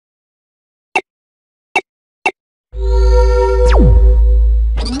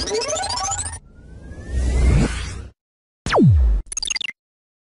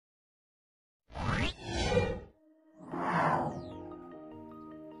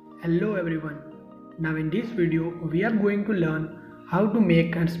Hello everyone. Now in this video we are going to learn how to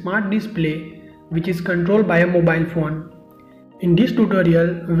make a smart display which is controlled by a mobile phone. In this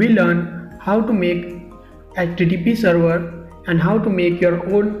tutorial we learn how to make HTTP server and how to make your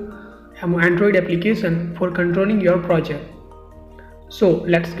own Android application for controlling your project. So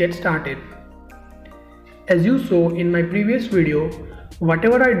let's get started. As you saw in my previous video,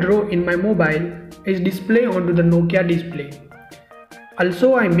 whatever I draw in my mobile is displayed onto the Nokia display.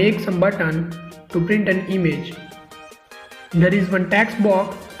 Also, I make some button to print an image. There is one text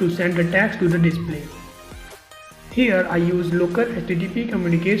box to send the text to the display. Here I use local HTTP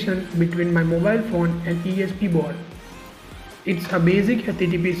communication between my mobile phone and ESP board. It's a basic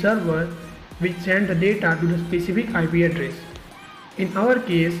HTTP server which sends the data to the specific IP address. In our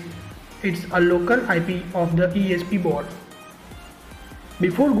case, it's a local IP of the ESP board.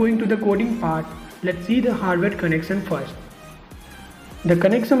 Before going to the coding part, let's see the hardware connection first. The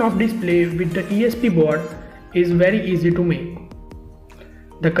connection of display with the ESP board is very easy to make.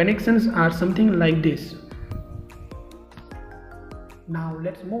 The connections are something like this. Now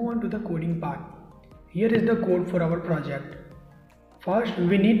let's move on to the coding part. Here is the code for our project. First,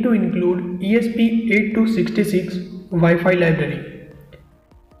 we need to include ESP8266 Wi-Fi library.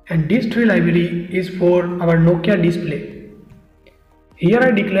 And this tree library is for our Nokia display. Here I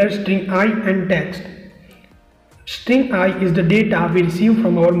declare string I and text. String I is the data we receive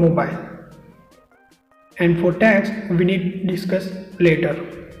from our mobile, and for text we need to discuss later.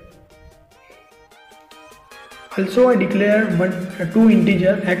 Also I declare two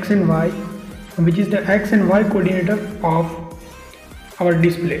integer x and y, which is the x and y coordinator of our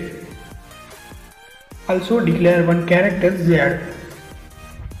display. Also declare one character z.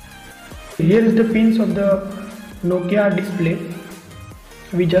 Here is the pins of the Nokia display.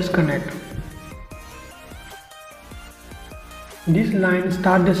 We just connect. This line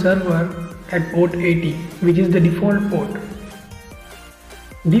starts the server at port 80, which is the default port.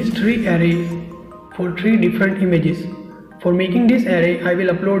 This tree array for 3 different images. For making this array, I will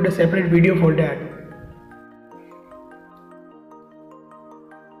upload a separate video for that.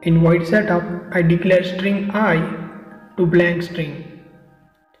 In void setup, I declare string I to blank string.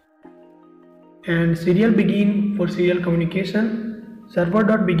 And serial begin for serial communication,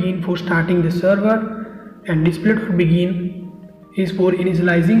 server.begin for starting the server, and display.begin is for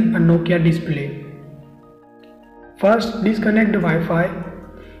initializing a Nokia display. First, disconnect the Wi-Fi.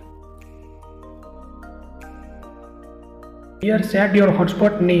 Here set your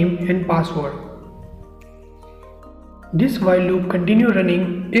hotspot name and password. This while loop continue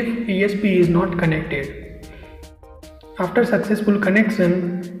running if ESP is not connected. After successful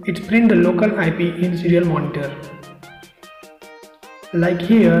connection, it print the local IP in serial monitor. Like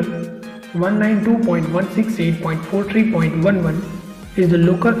here, 192.168.43.11 is the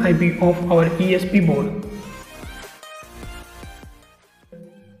local IP of our ESP board.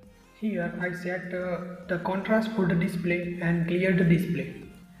 Here I set the contrast for the display and clear the display.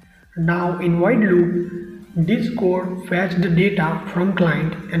 Now in while loop, this code fetch the data from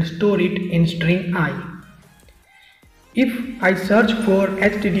client and store it in string I. If I search for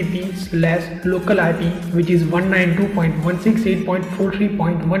http/local IP, which is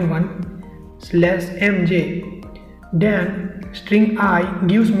 192.168.43.11/mj, then string I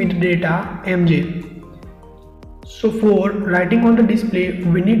gives me the data mj. So for writing on the display,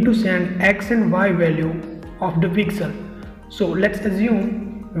 we need to send x and y value of the pixel. So let's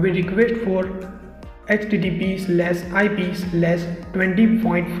assume we request for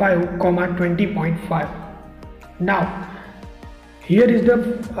http/ip/20.5, 20.5. Now here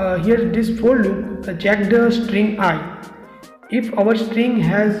this for loop check the string I. If our string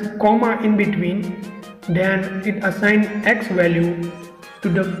has comma in between, then it assigns x value to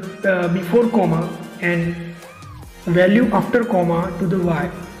the before comma and value after comma to the y.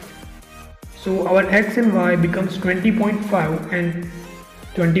 So our x and y becomes 20.5 and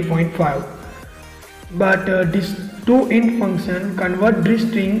 20.5. But this toInt function convert this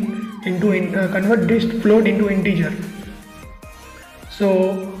string into convert this float into integer.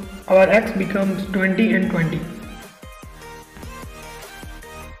 So our x becomes 20 and 20.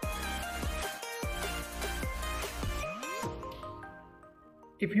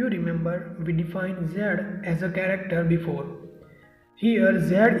 If you remember, we defined z as a character before. Here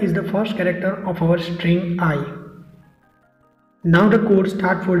z is the first character of our string I. Now the code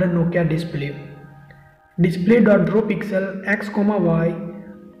starts for the Nokia display. Display.drawPixel x, y,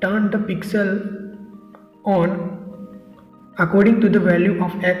 turn the pixel on according to the value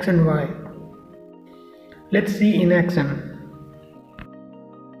of x and y. Let's see in action.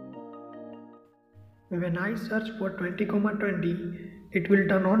 When I search for 20, 20, it will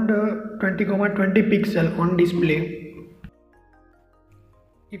turn on the 20,20 pixel on display.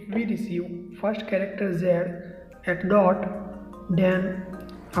 If we receive first character Z at dot, then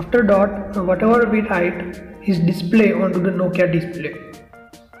after dot whatever we write is displayed onto the Nokia display.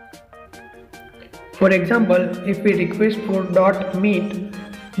 For example, if we request for dot meet,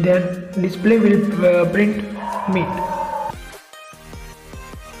 then display will print meet.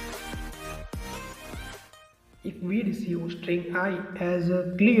 If we receive string I as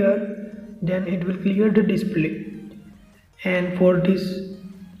clear, then it will clear the display. And for this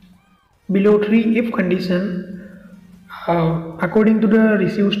below tree if condition, according to the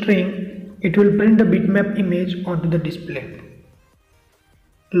received string, it will print the bitmap image onto the display.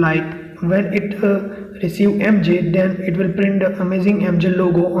 Like when it receive MJ, then it will print the AmazingMj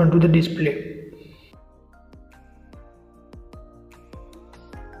logo onto the display.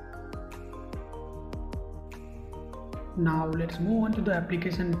 Now let's move on to the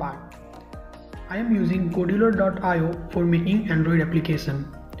application part. I am using Codular.io for making Android application.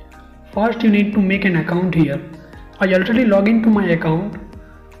 First you need to make an account here. I already log into my account,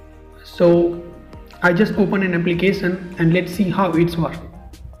 so I just open an application and let's see how it's works.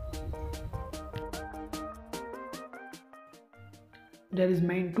 There is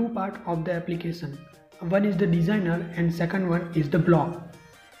main two parts of the application. One is the designer and second one is the blog.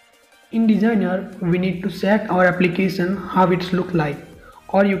 In designer, we need to set our application how it's look like,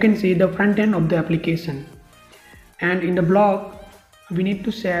 or you can say the front end of the application. And in the blog, we need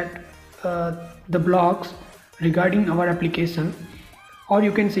to set the blocks regarding our application, or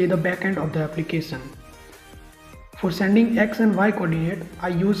you can say the back end of the application. For sending X and Y coordinate, I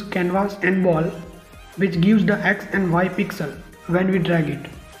use canvas and ball, which gives the X and Y pixel when we drag it.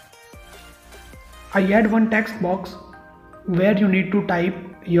 I add one text box where you need to type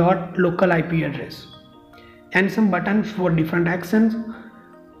your local IP address and some buttons for different actions,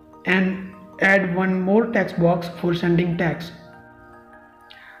 and add one more text box for sending text.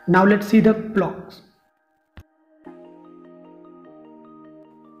 Now let's see the blocks.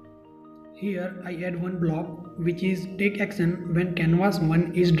 Here I add one block which is take action when canvas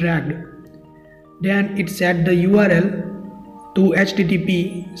 1 is dragged. Then it set the URL to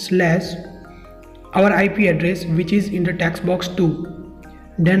http/ our IP address which is in the text box 2.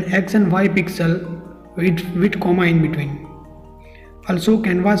 Then X and Y pixel with comma in between. Also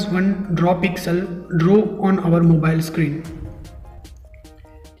canvas 1 draw pixel draw on our mobile screen.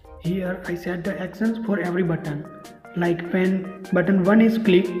 Here I set the actions for every button. Like when button 1 is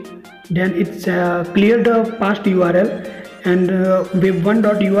clicked, then it's clear the past URL and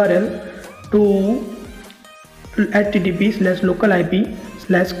web1.url to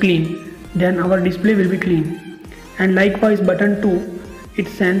http/localip/clean. Then our display will be clean. And likewise button 2, it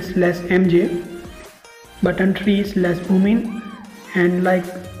sends /mj, button 3/zoom in, and like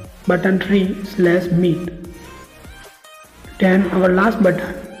button 3/meet. Then our last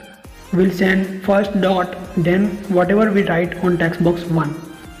button will send first dot, then whatever we write on text box 1.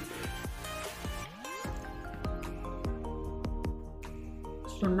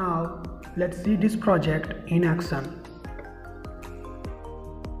 So now let's see this project in action.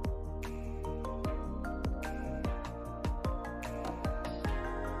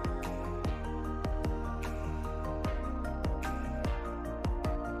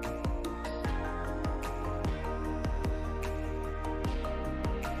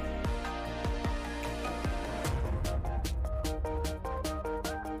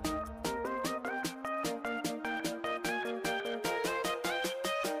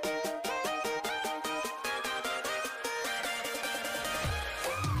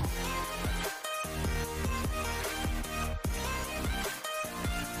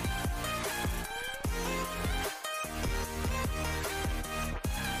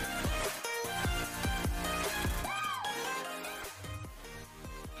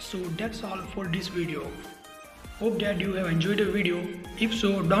 So that's all for this video. Hope that you have enjoyed the video. If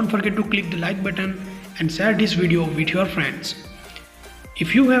so, don't forget to click the like button and share this video with your friends.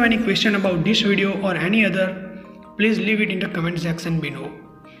 If you have any question about this video or any other, please leave it in the comment section below.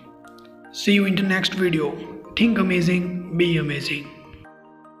 See you in the next video. Think amazing, be amazing.